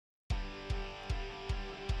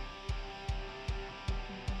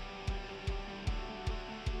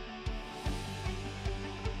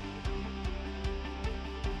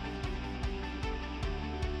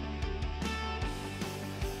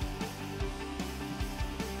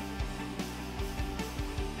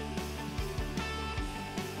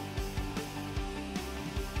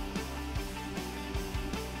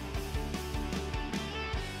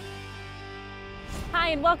Hi,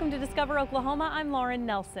 and welcome to Discover Oklahoma. I'm Lauren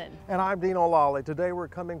Nelson. And I'm Dean O'Lally. Today we're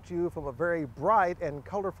coming to you from a very bright and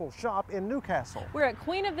colorful shop in Newcastle. We're at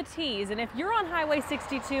Queen of the Teas, and if you're on Highway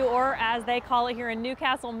 62, or as they call it here in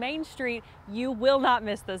Newcastle, Main Street, you will not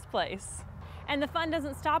miss this place. And the fun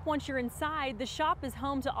doesn't stop once you're inside. The shop is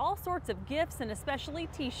home to all sorts of gifts and especially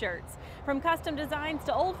t-shirts. From custom designs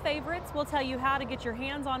to old favorites, we'll tell you how to get your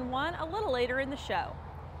hands on one a little later in the show.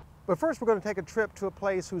 But first we're going to take a trip to a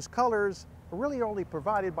place whose colors are really only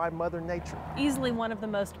provided by Mother Nature. Easily one of the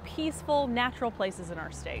most peaceful, natural places in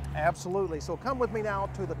our state. Absolutely. So come with me now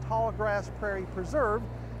to the Tallgrass Prairie Preserve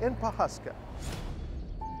in Pawhuska.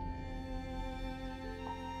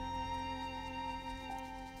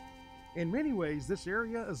 In many ways, this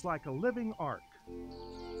area is like a living ark.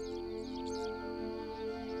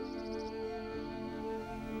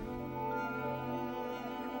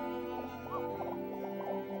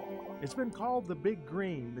 It's been called the Big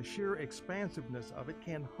Green. The sheer expansiveness of it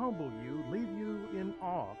can humble you, leave you in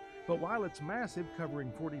awe. But while it's massive,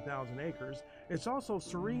 covering 40,000 acres, it's also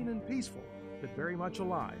serene and peaceful, but very much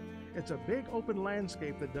alive. It's a big open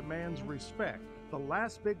landscape that demands respect. The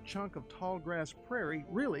last big chunk of tallgrass prairie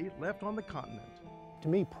really left on the continent. To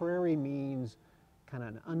me, prairie means kind of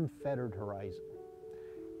an unfettered horizon.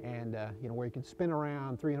 And where you can spin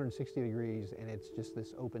around 360 degrees and it's just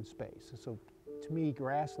this open space. So to me,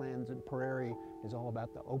 grasslands and prairie is all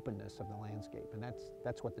about the openness of the landscape. And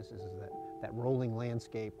that's what this is that rolling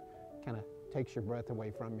landscape kind of takes your breath away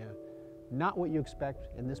from you. Not what you expect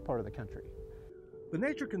in this part of the country. The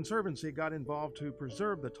Nature Conservancy got involved to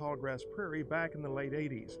preserve the tallgrass prairie back in the late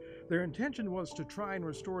 80s. Their intention was to try and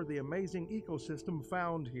restore the amazing ecosystem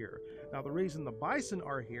found here. Now, the reason the bison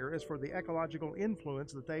are here is for the ecological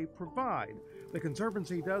influence that they provide. The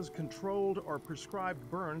Conservancy does controlled or prescribed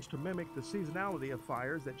burns to mimic the seasonality of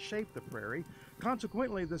fires that shape the prairie.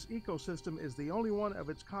 Consequently, this ecosystem is the only one of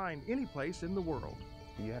its kind any place in the world.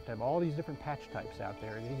 You have to have all these different patch types out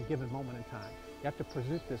there at any given moment in time. You have to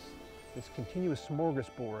present this continuous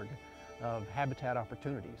smorgasbord of habitat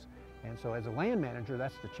opportunities. And so as a land manager,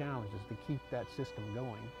 that's the challenge, is to keep that system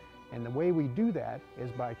going. And the way we do that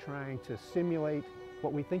is by trying to simulate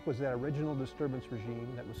what we think was that original disturbance regime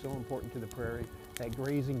that was so important to the prairie, that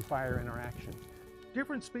grazing-fire interaction.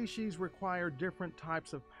 Different species require different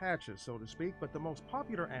types of patches, so to speak, but the most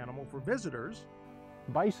popular animal for visitors.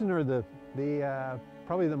 Bison are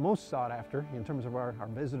probably the most sought after in terms of our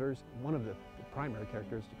visitors, one of the primary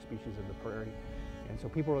characteristic species of the prairie. And so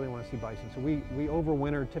people really want to see bison. So we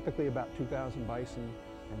overwinter typically about 2,000 bison,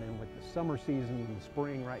 and then with the summer season in the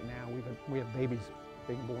spring right now, we have babies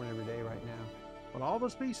being born every day right now. But all the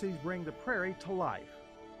species bring the prairie to life.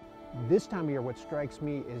 This time of year, what strikes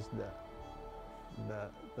me is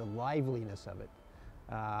the liveliness of it.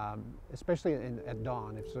 Especially at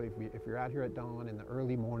dawn. If you're out here at dawn in the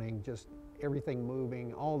early morning, just everything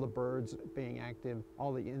moving, all the birds being active,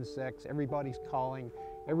 all the insects, everybody's calling,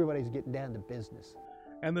 everybody's getting down to business.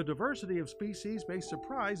 And the diversity of species may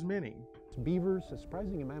surprise many. Beavers, a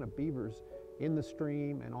surprising amount of beavers in the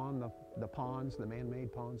stream and on the ponds, the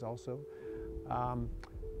man-made ponds also.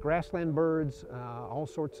 Grassland birds, all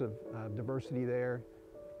sorts of diversity there.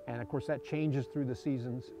 And of course that changes through the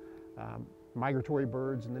seasons. Migratory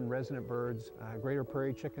birds and then resident birds. Greater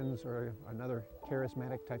prairie chickens are another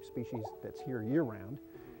charismatic type species that's here year-round.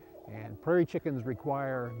 And prairie chickens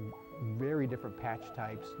require very different patch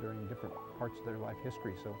types during different parts of their life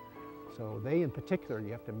history. So they in particular,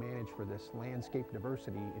 you have to manage for this landscape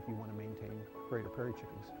diversity if you want to maintain greater prairie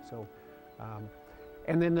chickens. So,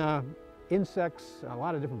 and then insects, a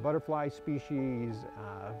lot of different butterfly species,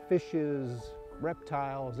 fishes,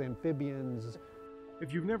 reptiles, amphibians.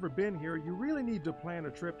 If you've never been here, you really need to plan a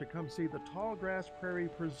trip to come see the Tallgrass Prairie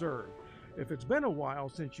Preserve. If it's been a while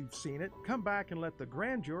since you've seen it, come back and let the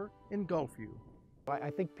grandeur engulf you. I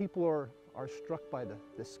think people are struck by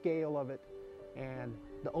the scale of it and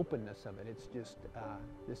the openness of it. It's just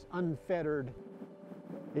this unfettered,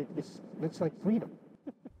 it's like freedom.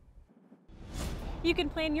 You can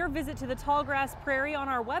plan your visit to the Tallgrass Prairie on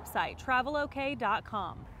our website,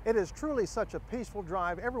 travelok.com. It is truly such a peaceful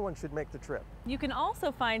drive. Everyone should make the trip. You can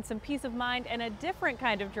also find some peace of mind and a different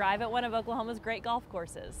kind of drive at one of Oklahoma's great golf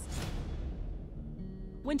courses.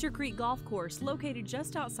 Winter Creek Golf Course, located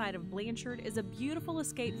just outside of Blanchard, is a beautiful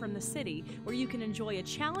escape from the city where you can enjoy a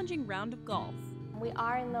challenging round of golf. We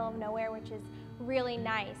are in the middle of nowhere, which is really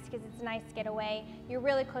nice because it's nice to get away. You're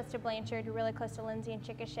really close to Blanchard, you're really close to Lindsay and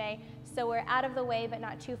Chickasha, so we're out of the way but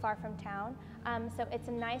not too far from town. So it's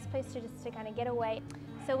a nice place to kind of get away.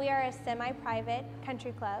 So we are a semi-private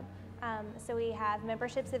country club, so we have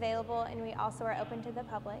memberships available and we also are open to the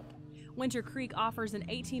public. Winter Creek offers an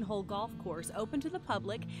 18-hole golf course open to the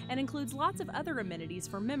public and includes lots of other amenities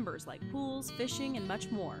for members like pools, fishing, and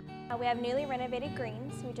much more. We have newly renovated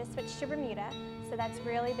greens. We just switched to Bermuda, so that's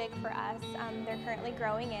really big for us. They're currently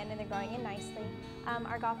growing in, and they're growing in nicely.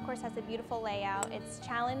 Our golf course has a beautiful layout. It's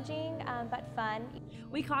challenging, but fun.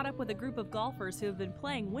 We caught up with a group of golfers who have been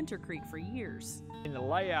playing Winter Creek for years. And the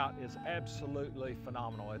layout is absolutely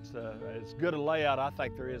phenomenal. It's as good a layout I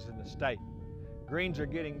think there is in the state. Greens are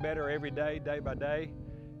getting better every day, day by day.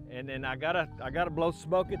 And then I gotta blow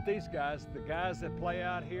smoke at these guys. The guys that play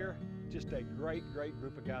out here, just a great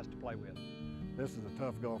group of guys to play with. This is a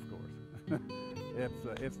tough golf course.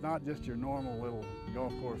 It's not just your normal little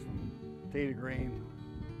golf course from tee to green,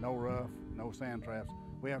 no rough, no sand traps.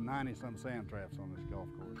 We have 90-some sand traps on this golf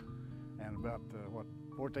course, and about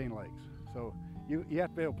 14 lakes. So you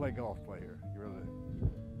have to be able to play golf here. You really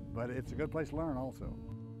do. But it's a good place to learn also.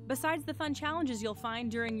 Besides the fun challenges you'll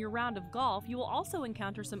find during your round of golf, you will also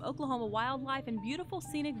encounter some Oklahoma wildlife and beautiful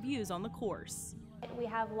scenic views on the course. We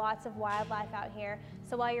have lots of wildlife out here,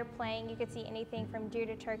 so while you're playing you could see anything from deer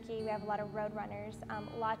to turkey. We have a lot of road runners,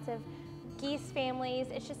 lots of geese families.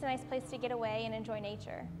 It's just a nice place to get away and enjoy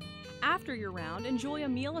nature. After your round, enjoy a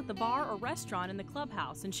meal at the bar or restaurant in the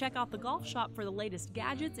clubhouse and check out the golf shop for the latest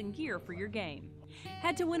gadgets and gear for your game.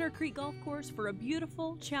 Head to Winter Creek Golf Course for a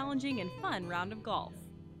beautiful, challenging, and fun round of golf.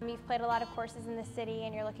 You've played a lot of courses in the city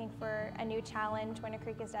and you're looking for a new challenge. Winter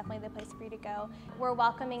Creek is definitely the place for you to go. We're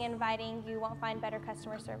welcoming and inviting. You won't find better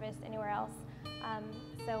customer service anywhere else.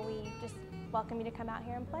 So we just welcome you to come out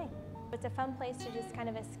here and play. It's a fun place to just kind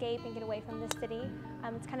of escape and get away from the city.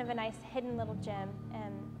 It's kind of a nice hidden little gem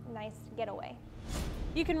and nice getaway.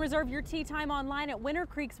 You can reserve your tee time online at Winter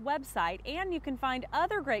Creek's website, and you can find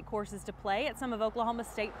other great courses to play at some of Oklahoma's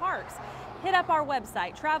state parks. Hit up our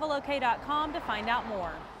website, travelok.com, to find out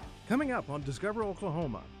more. Coming up on Discover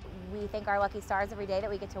Oklahoma. We thank our lucky stars every day that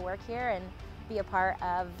we get to work here and be a part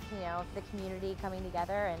of, the community coming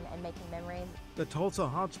together and making memories. The Tulsa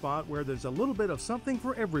hotspot, where there's a little bit of something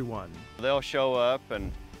for everyone. They'll show up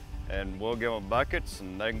and we'll give them buckets,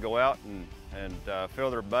 and they can go out and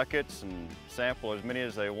fill their buckets and sample as many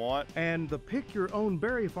as they want. And the Pick Your Own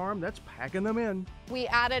Berry Farm that's packing them in. We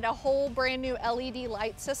added a whole brand new LED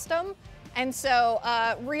light system, and so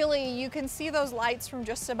really you can see those lights from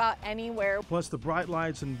just about anywhere. Plus the bright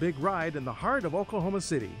lights and big ride in the heart of Oklahoma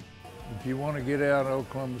City. If you want to get out of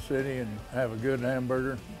Oklahoma City and have a good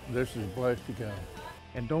hamburger, this is the place to come.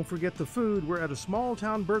 And don't forget the food. We're at a small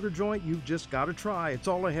town burger joint you've just got to try. It's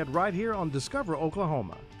all ahead right here on Discover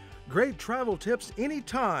Oklahoma. Great travel tips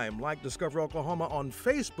anytime, like Discover Oklahoma on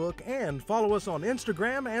Facebook, and follow us on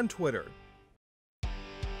Instagram and Twitter.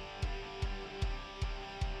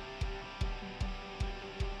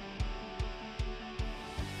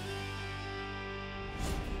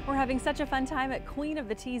 We're having such a fun time at Queen of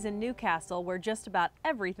the Tees in Newcastle, where just about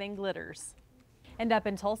everything glitters. And up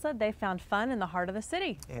in Tulsa, they found fun in the heart of the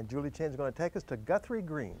city. And Julie Chen's going to take us to Guthrie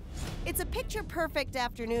Green. It's a picture-perfect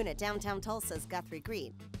afternoon at downtown Tulsa's Guthrie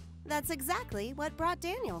Green. That's exactly what brought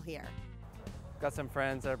Daniel here. Got some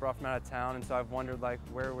friends that I brought from out of town, and so I've wondered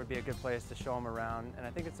where would be a good place to show them around. And I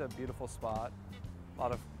think it's a beautiful spot. A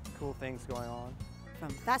lot of cool things going on. From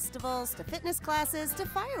festivals to fitness classes to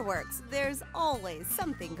fireworks, there's always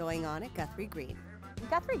something going on at Guthrie Green.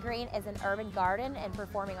 Guthrie Green is an urban garden and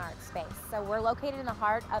performing arts space. So we're located in the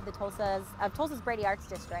heart of Tulsa's Brady Arts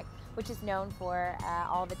District, which is known for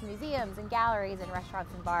all of its museums and galleries and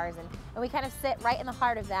restaurants and bars. And we kind of sit right in the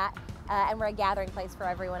heart of that, and we're a gathering place for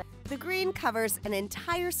everyone. The Green covers an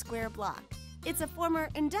entire square block. It's a former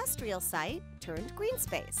industrial site turned green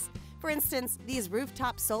space. For instance, these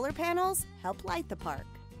rooftop solar panels help light the park.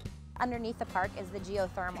 Underneath the park is the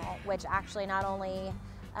geothermal, which actually not only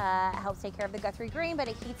helps take care of the Guthrie Green, but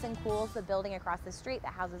it heats and cools the building across the street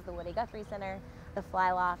that houses the Woody Guthrie Center, the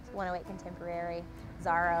Flyloft, 108 Contemporary,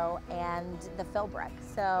 Zorro, and the Philbrook.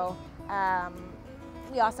 So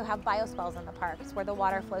we also have bioswales in the parks where the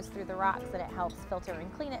water flows through the rocks and it helps filter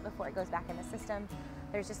and clean it before it goes back in the system.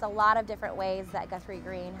 There's just a lot of different ways that Guthrie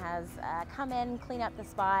Green has come in, cleaned up the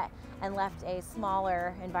spot, and left a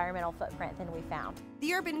smaller environmental footprint than we found.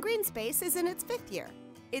 The urban green space is in its 5th year.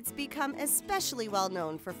 It's become especially well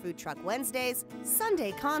known for Food Truck Wednesdays,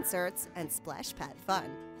 Sunday concerts, and splash pad fun.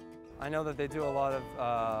 I know that they do a lot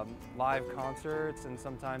of live concerts and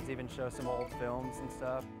sometimes even show some old films and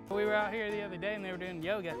stuff. We were out here the other day and they were doing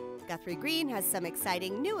yoga. Guthrie Green has some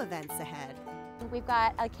exciting new events ahead. We've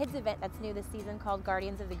got a kids event that's new this season called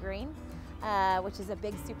Guardians of the Green, which is a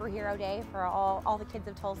big superhero day for all the kids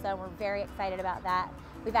of Tulsa, and we're very excited about that.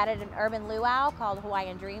 We've added an urban luau called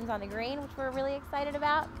Hawaiian Dreams on the Green, which we're really excited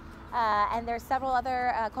about. And there's several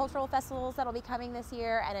other cultural festivals that'll be coming this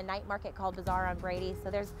year, and a night market called Bazaar on Brady. So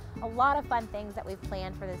there's a lot of fun things that we've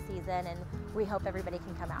planned for this season, and we hope everybody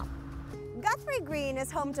can come out. Guthrie Green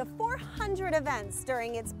is home to 400 events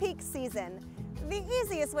during its peak season. The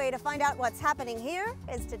easiest way to find out what's happening here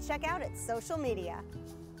is to check out its social media.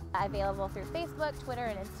 Available through Facebook, Twitter,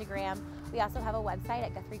 and Instagram. We also have a website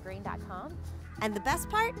at GuthrieGreen.com. And the best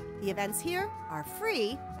part, the events here are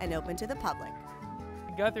free and open to the public.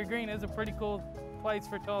 Guthrie Green is a pretty cool place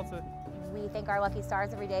for Tulsa. We thank our lucky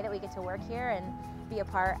stars every day that we get to work here and be a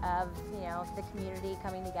part of, the community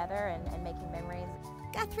coming together and making memories.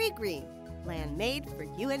 Guthrie Green, land made for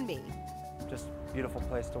you and me. Just a beautiful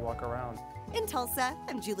place to walk around. In Tulsa,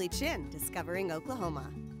 I'm Julie Chin, Discovering Oklahoma.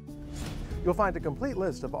 You'll find a complete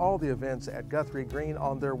list of all the events at Guthrie Green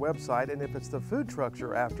on their website, and if it's the food trucks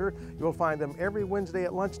you're after, you'll find them every Wednesday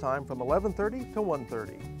at lunchtime from 11:30 to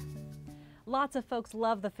 1:30. Lots of folks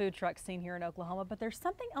love the food truck scene here in Oklahoma, but there's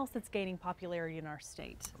something else that's gaining popularity in our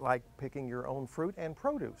state. Like picking your own fruit and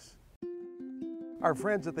produce. Our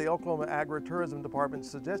friends at the Oklahoma Agritourism Department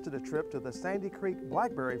suggested a trip to the Sandy Creek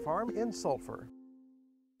Blackberry Farm in Sulphur.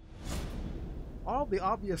 All the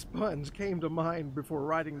obvious puns came to mind before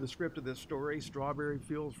writing the script of this story: Strawberry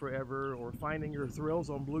Fields Forever or Finding Your Thrills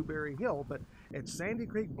on Blueberry Hill. But at Sandy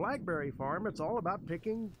Creek Blackberry Farm, it's all about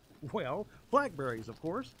picking, well, blackberries, of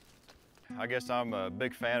course. I guess I'm a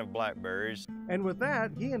big fan of blackberries. And with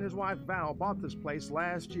that, he and his wife Val bought this place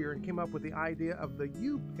last year and came up with the idea of the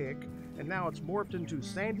U-Pick, and now it's morphed into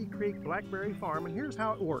Sandy Creek Blackberry Farm, and here's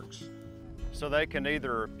how it works. So they can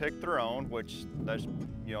either pick their own, which that's,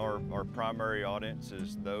 our primary audience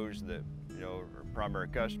is those that, our primary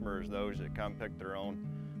customers, those that come pick their own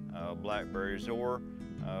blackberries, or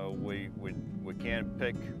we can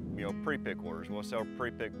pick, pre-pick orders. We'll sell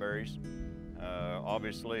pre-picked berries.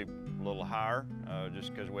 Obviously a little higher,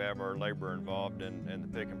 just because we have our labor involved in the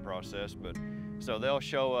picking process. But so they'll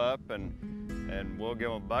show up and we'll give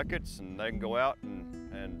them buckets, and they can go out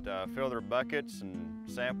and fill their buckets and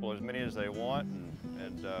sample as many as they want,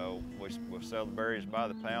 and we'll sell the berries by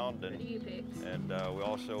the pound, and we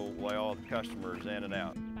also weigh all the customers in and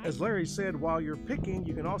out. As Larry said, while you're picking,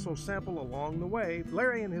 you can also sample along the way.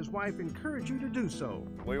 Larry and his wife encourage you to do so.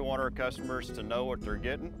 We want our customers to know what they're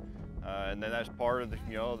getting, and then that's part of the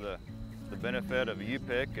benefit of a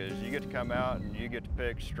U-Pick is you get to come out and you get to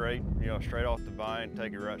pick straight, straight off the vine,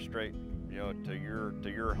 take it right straight, to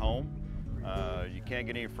your home. You can't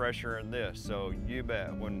get any fresher than this, so you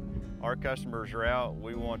bet. When our customers are out,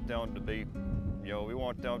 we want them to be, we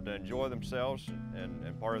want them to enjoy themselves,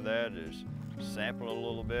 and part of that is sampling a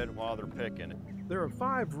little bit while they're picking it. There are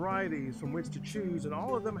 5 varieties from which to choose, and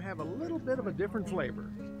all of them have a little bit of a different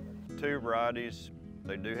flavor. 2 varieties,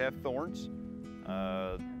 they do have thorns.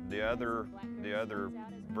 The other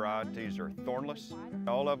varieties are thornless.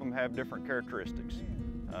 All of them have different characteristics.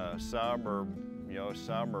 Some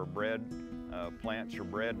are bred. Plants are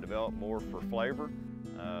bred and develop more for flavor.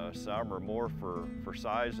 Some are more for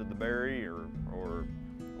size of the berry, or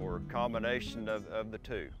a combination of the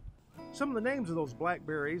two. Some of the names of those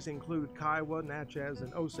blackberries include Kiowa, Natchez,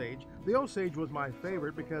 and Osage. The Osage was my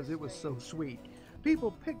favorite because it was so sweet.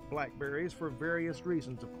 People pick blackberries for various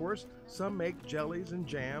reasons, of course. Some make jellies and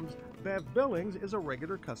jams. Bev Billings is a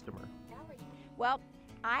regular customer. Well,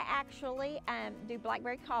 I actually do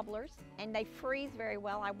blackberry cobblers, and they freeze very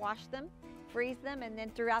well. I wash them, freeze them, and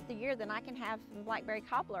then throughout the year, then I can have blackberry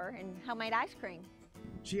cobbler and homemade ice cream.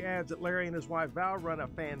 She adds that Larry and his wife Val run a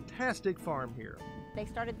fantastic farm here. They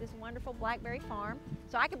started this wonderful blackberry farm,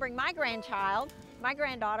 so I could bring my grandchild. My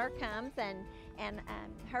granddaughter comes and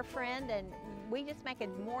her friend, and we just make a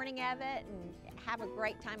morning of it and have a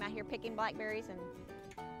great time out here picking blackberries and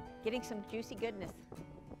getting some juicy goodness.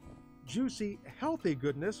 Juicy, healthy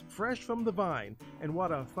goodness, fresh from the vine. And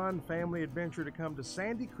what a fun family adventure to come to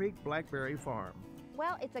Sandy Creek Blackberry Farm.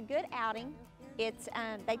 Well, it's a good outing. It's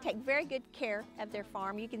they take very good care of their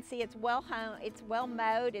farm. You can see it's well honed, it's well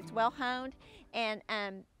mowed, it's well honed, and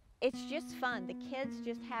it's just fun. The kids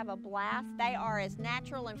just have a blast. They are as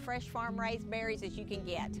natural and fresh farm-raised berries as you can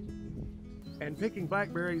get. And picking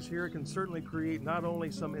blackberries here can certainly create not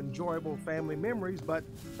only some enjoyable family memories, but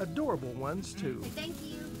adorable ones too. Thank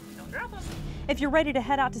you. If you're ready to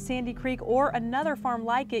head out to Sandy Creek or another farm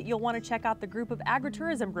like it, you'll want to check out the group of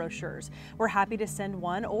agritourism brochures. We're happy to send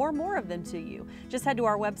one or more of them to you. Just head to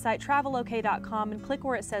our website, travelok.com, and click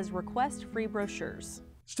where it says Request Free Brochures.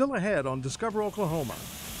 Still ahead on Discover Oklahoma.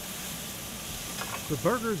 The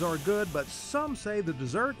burgers are good, but some say the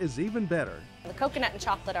dessert is even better. The coconut and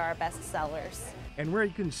chocolate are our best sellers. And where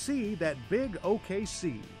you can see that big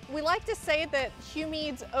OKC. We like to say that Hugh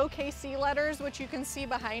Mead's OKC letters, which you can see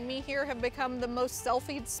behind me here, have become the most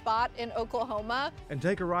selfied spot in Oklahoma. And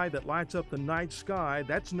take a ride that lights up the night sky.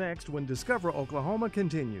 That's next when Discover Oklahoma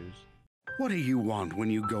continues. What do you want when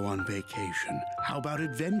you go on vacation? How about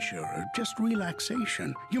adventure or just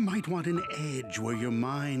relaxation? You might want an edge where your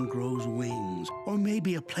mind grows wings, or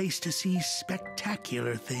maybe a place to see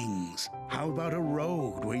spectacular things. How about a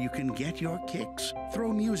road where you can get your kicks?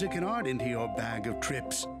 Throw music and art into your bag of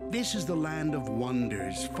trips. This is the land of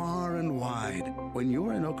wonders, far and wide. When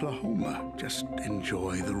you're in Oklahoma, just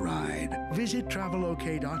enjoy the ride. Visit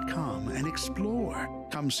travelok.com and explore.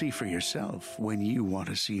 Come see for yourself when you want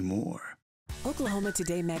to see more. Oklahoma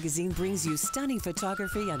Today magazine brings you stunning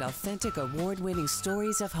photography and authentic award-winning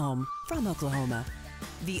stories of home from Oklahoma.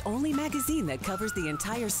 The only magazine that covers the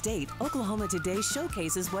entire state, Oklahoma Today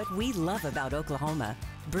showcases what we love about Oklahoma,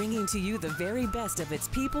 bringing to you the very best of its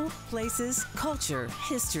people, places, culture,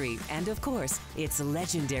 history, and of course, its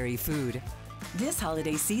legendary food. This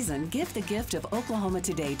holiday season, give the gift of Oklahoma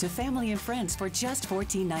Today to family and friends for just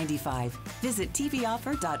 $14.95. Visit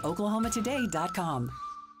tvoffer.oklahomatoday.com.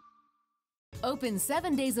 Open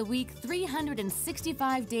 7 days a week,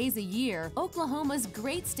 365 days a year, Oklahoma's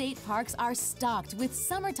great state parks are stocked with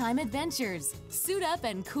summertime adventures. Suit up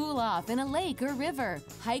and cool off in a lake or river.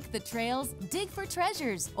 Hike the trails, dig for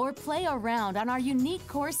treasures, or play around on our unique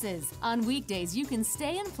courses. On weekdays, you can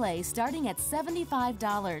stay and play starting at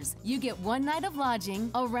 $75. You get 1 night of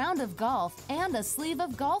lodging, a round of golf, and a sleeve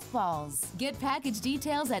of golf balls. Get package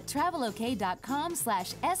details at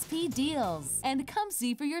travelok.com/spdeals and come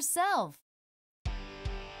see for yourself.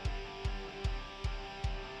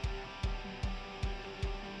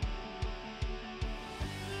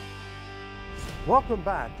 Welcome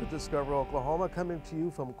back to Discover Oklahoma, coming to you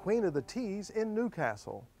from Queen of the Teas in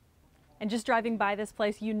Newcastle. And just driving by this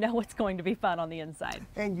place, you know it's going to be fun on the inside.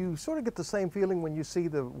 And you sort of get the same feeling when you see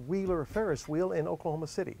the Wheeler Ferris wheel in Oklahoma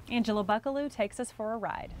City. Angela Buckaloo takes us for a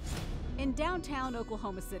ride. In downtown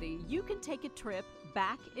Oklahoma City, you can take a trip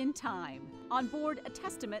back in time. On board, a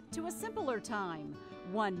testament to a simpler time,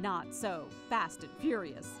 one not so fast and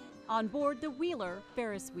furious. On board the Wheeler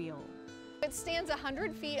Ferris wheel. It stands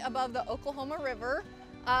 100 feet above the Oklahoma River.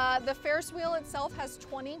 The Ferris wheel itself has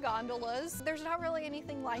 20 gondolas. There's not really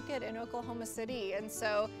anything like it in Oklahoma City, and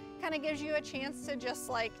so kind of gives you a chance to just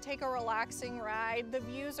like take a relaxing ride. The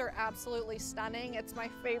views are absolutely stunning. It's my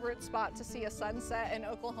favorite spot to see a sunset in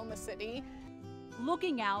Oklahoma City.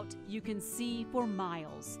 Looking out, you can see for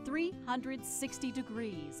miles, 360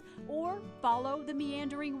 degrees, or follow the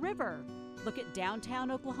meandering river. Look at downtown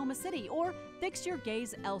Oklahoma City, or fix your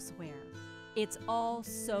gaze elsewhere. It's all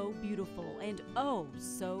so beautiful and oh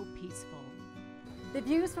so peaceful. The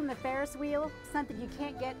views from the Ferris wheel, something you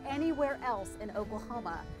can't get anywhere else in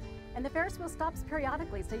Oklahoma. And the Ferris wheel stops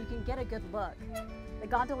periodically so you can get a good look. The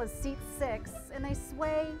gondolas seat 6 and they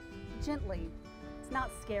sway gently. It's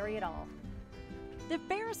not scary at all. The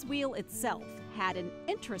Ferris wheel itself had an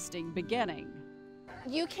interesting beginning.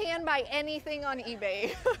 You can buy anything on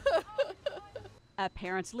eBay.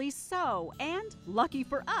 Apparently so, and lucky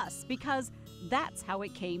for us because that's how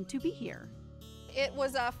it came to be here. It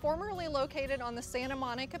was formerly located on the Santa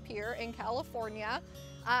Monica Pier in California,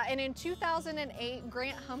 and in 2008,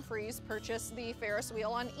 Grant Humphreys purchased the Ferris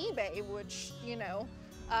wheel on eBay, which, you know,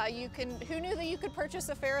 who knew that you could purchase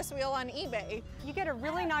a Ferris wheel on eBay? You get a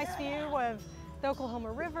really nice view of the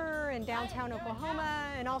Oklahoma River and downtown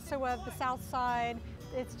Oklahoma, and also of the south side.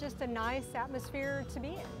 It's just a nice atmosphere to be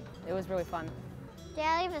in. It was really fun.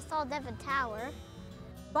 Yeah, I even saw Devon Tower.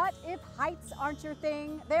 But if heights aren't your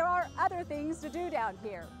thing, there are other things to do down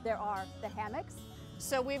here. There are the hammocks.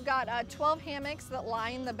 So we've got 12 hammocks that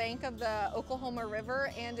line the bank of the Oklahoma River,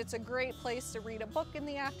 and it's a great place to read a book in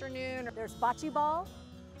the afternoon. There's bocce ball.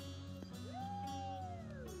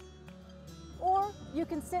 Or you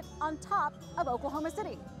can sit on top of Oklahoma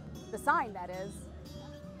City. The sign, that is.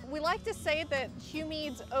 We like to say that Hugh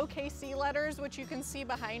Mead's OKC letters, which you can see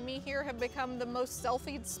behind me here, have become the most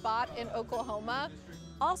selfied spot in Oklahoma.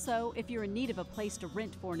 Also, if you're in need of a place to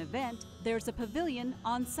rent for an event, there's a pavilion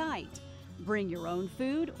on site. Bring your own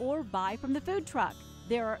food or buy from the food truck.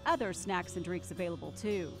 There are other snacks and drinks available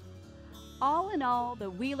too. All in all, the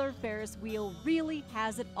Wheeler Ferris wheel really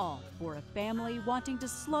has it all for a family wanting to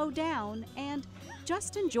slow down and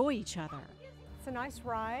just enjoy each other. It's a nice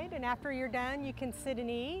ride, and after you're done, you can sit and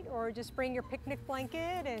eat, or just bring your picnic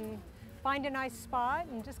blanket and find a nice spot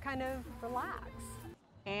and just kind of relax.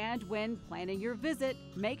 And when planning your visit,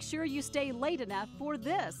 make sure you stay late enough for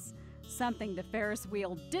this. something the Ferris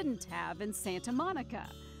wheel didn't have in Santa Monica,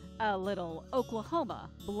 a little Oklahoma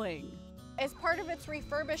bling. As part of its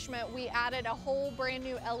refurbishment, we added a whole brand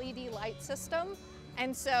new LED light system.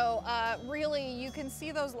 And so really you can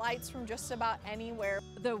see those lights from just about anywhere.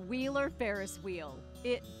 The Wheeler Ferris wheel.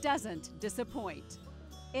 It doesn't disappoint.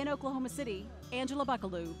 In Oklahoma City, Angela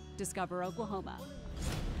Buckaloo, Discover Oklahoma.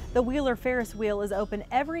 The Wheeler Ferris wheel is open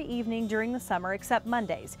every evening during the summer except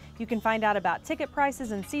Mondays. You can find out about ticket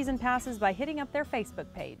prices and season passes by hitting up their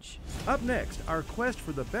Facebook page. Up next, our quest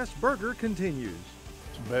for the best burger continues.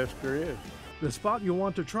 It's the best there is. The spot you'll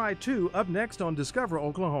want to try too, up next on Discover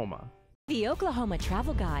Oklahoma. The Oklahoma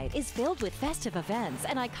Travel Guide is filled with festive events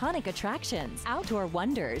and iconic attractions, outdoor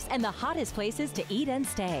wonders, and the hottest places to eat and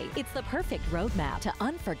stay. It's the perfect roadmap to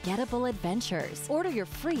unforgettable adventures. Order your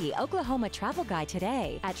free Oklahoma Travel Guide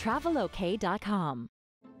today at travelok.com.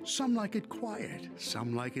 Some like it quiet,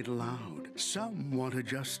 some like it loud. Some want to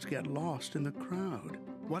just get lost in the crowd.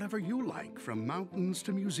 Whatever you like, from mountains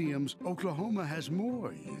to museums, Oklahoma has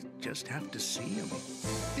more. You just have to see them.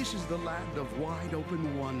 This is the land of wide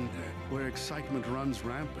open wonder, where excitement runs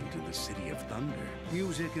rampant in the city of thunder.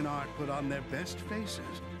 Music and art put on their best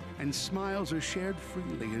faces, and smiles are shared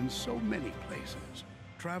freely in so many places.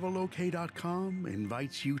 TravelOK.com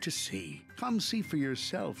invites you to see. Come see for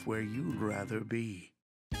yourself where you'd rather be.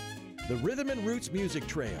 The Rhythm and Roots Music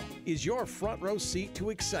Trail is your front row seat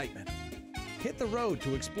to excitement. Hit the road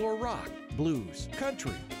to explore rock, blues,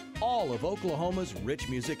 country, all of Oklahoma's rich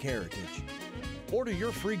music heritage. Order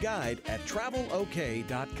your free guide at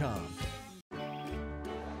TravelOK.com.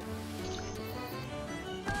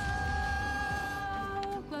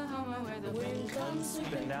 Oklahoma, where the wind comes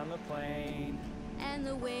sweeping down the plain, and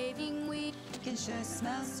the waving wheat can sure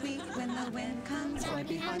smell sweet when the wind comes right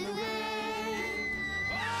behind the rain.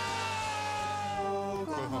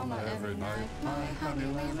 Oklahoma every night, my honey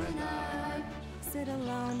lamb and I sit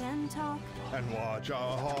alone and talk and watch a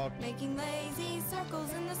hawk making lazy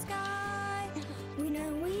circles in the sky. We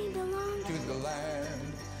know we belong to the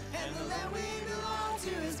land, and the land we belong to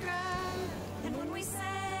is grand. And when we say,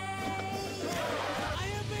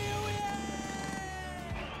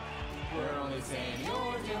 we're only saying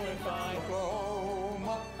you're doing fine.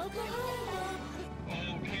 Oklahoma, Oklahoma,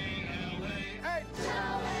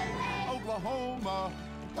 OKLA, Oklahoma,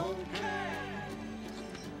 okay.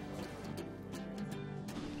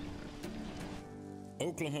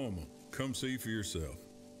 Oklahoma, come see for yourself.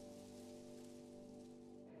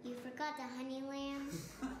 You forgot the honey lamb?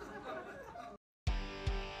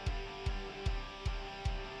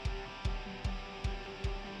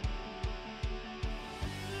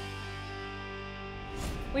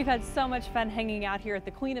 We've had so much fun hanging out here at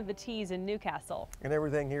the Queen of the Teas in Newcastle. And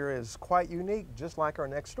everything here is quite unique, just like our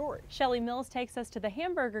next story. Shelley Mills takes us to the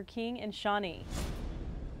Hamburger King in Shawnee.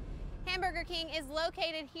 Hamburger King is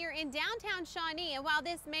located here in downtown Shawnee, and while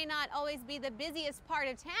this may not always be the busiest part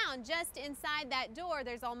of town, just inside that door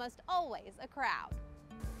there's almost always a crowd.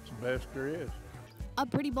 It's the best there is. A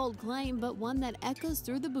pretty bold claim, but one that echoes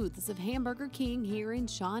through the booths of Hamburger King here in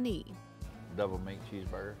Shawnee. Double meat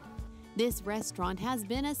cheeseburger. This restaurant has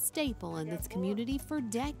been a staple in this community for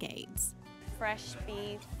decades. Fresh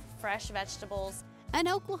beef, fresh vegetables. An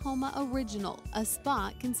Oklahoma original, a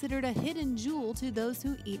spot considered a hidden jewel to those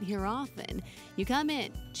who eat here often. You come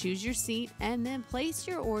in, choose your seat, and then place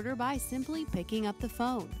your order by simply picking up the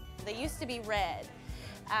phone. They used to be red,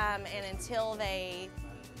 and until they,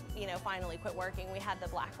 finally quit working, we had the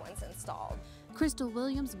black ones installed. Crystal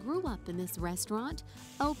Williams grew up in this restaurant.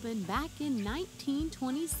 Opened back in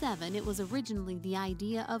 1927, it was originally the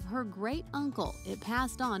idea of her great uncle. It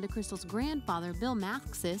passed on to Crystal's grandfather, Bill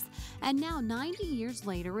Maxis, and now 90 years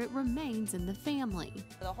later, it remains in the family.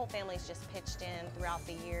 The whole family's just pitched in throughout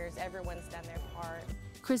the years. Everyone's done their part.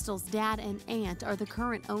 Crystal's dad and aunt are the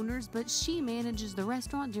current owners, but she manages the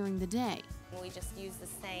restaurant during the day. We just use the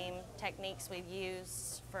same techniques we've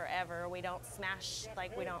used forever. We don't smash,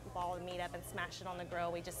 we don't ball the meat up and smash it on the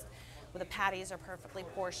grill. The patties are perfectly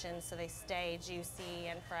portioned so they stay juicy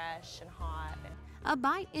and fresh and hot. A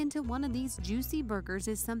bite into one of these juicy burgers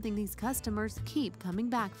is something these customers keep coming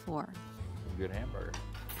back for. Good hamburger.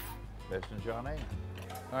 Best in Shawnee.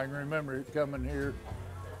 I can remember coming here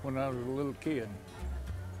when I was a little kid,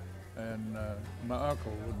 and my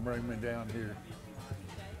uncle would bring me down here,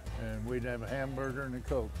 and we'd have a hamburger and a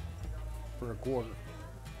Coke for $0.25.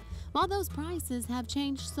 While those prices have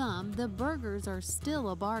changed some, the burgers are still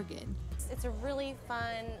a bargain. It's a really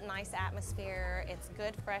fun, nice atmosphere. It's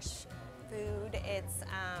good, fresh food.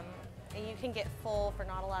 You can get full for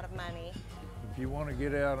not a lot of money. If you want to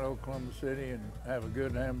get out of Oklahoma City and have a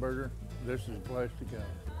good hamburger, this is the place to go.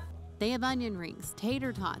 They have onion rings,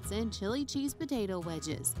 tater tots, and chili cheese potato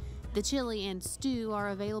wedges. The chili and stew are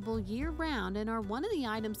available year-round and are one of the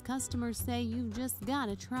items customers say you've just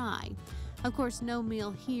gotta try. Of course, no meal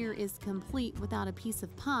here is complete without a piece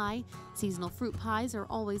of pie. Seasonal fruit pies are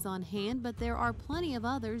always on hand, but there are plenty of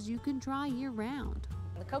others you can try year-round.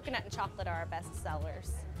 The coconut and chocolate are our best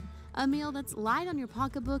sellers. A meal that's light on your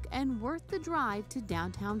pocketbook and worth the drive to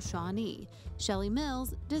downtown Shawnee. Shelley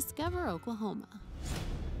Mills, Discover Oklahoma.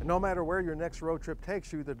 And no matter where your next road trip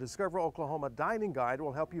takes you, the Discover Oklahoma Dining Guide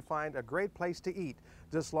will help you find a great place to eat.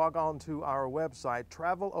 Just log on to our website,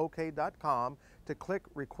 travelok.com, to click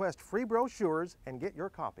Request Free Brochures and get your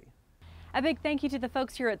copy. A big thank you to the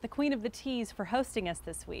folks here at the Queen of the Teas for hosting us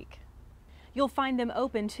this week. You'll find them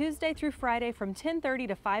open Tuesday through Friday from 10:30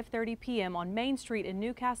 to 5:30 p.m. on Main Street in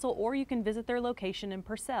Newcastle, or you can visit their location in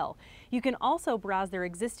Purcell. You can also browse their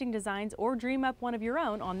existing designs or dream up one of your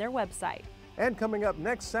own on their website. And coming up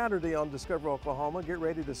next Saturday on Discover Oklahoma, get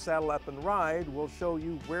ready to saddle up and ride. We'll show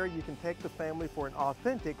you where you can take the family for an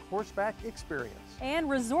authentic horseback experience. And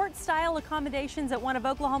resort-style accommodations at one of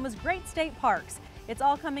Oklahoma's great state parks. It's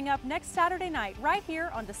all coming up next Saturday night right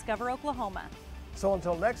here on Discover Oklahoma. So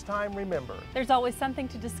until next time, remember, there's always something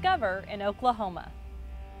to discover in Oklahoma.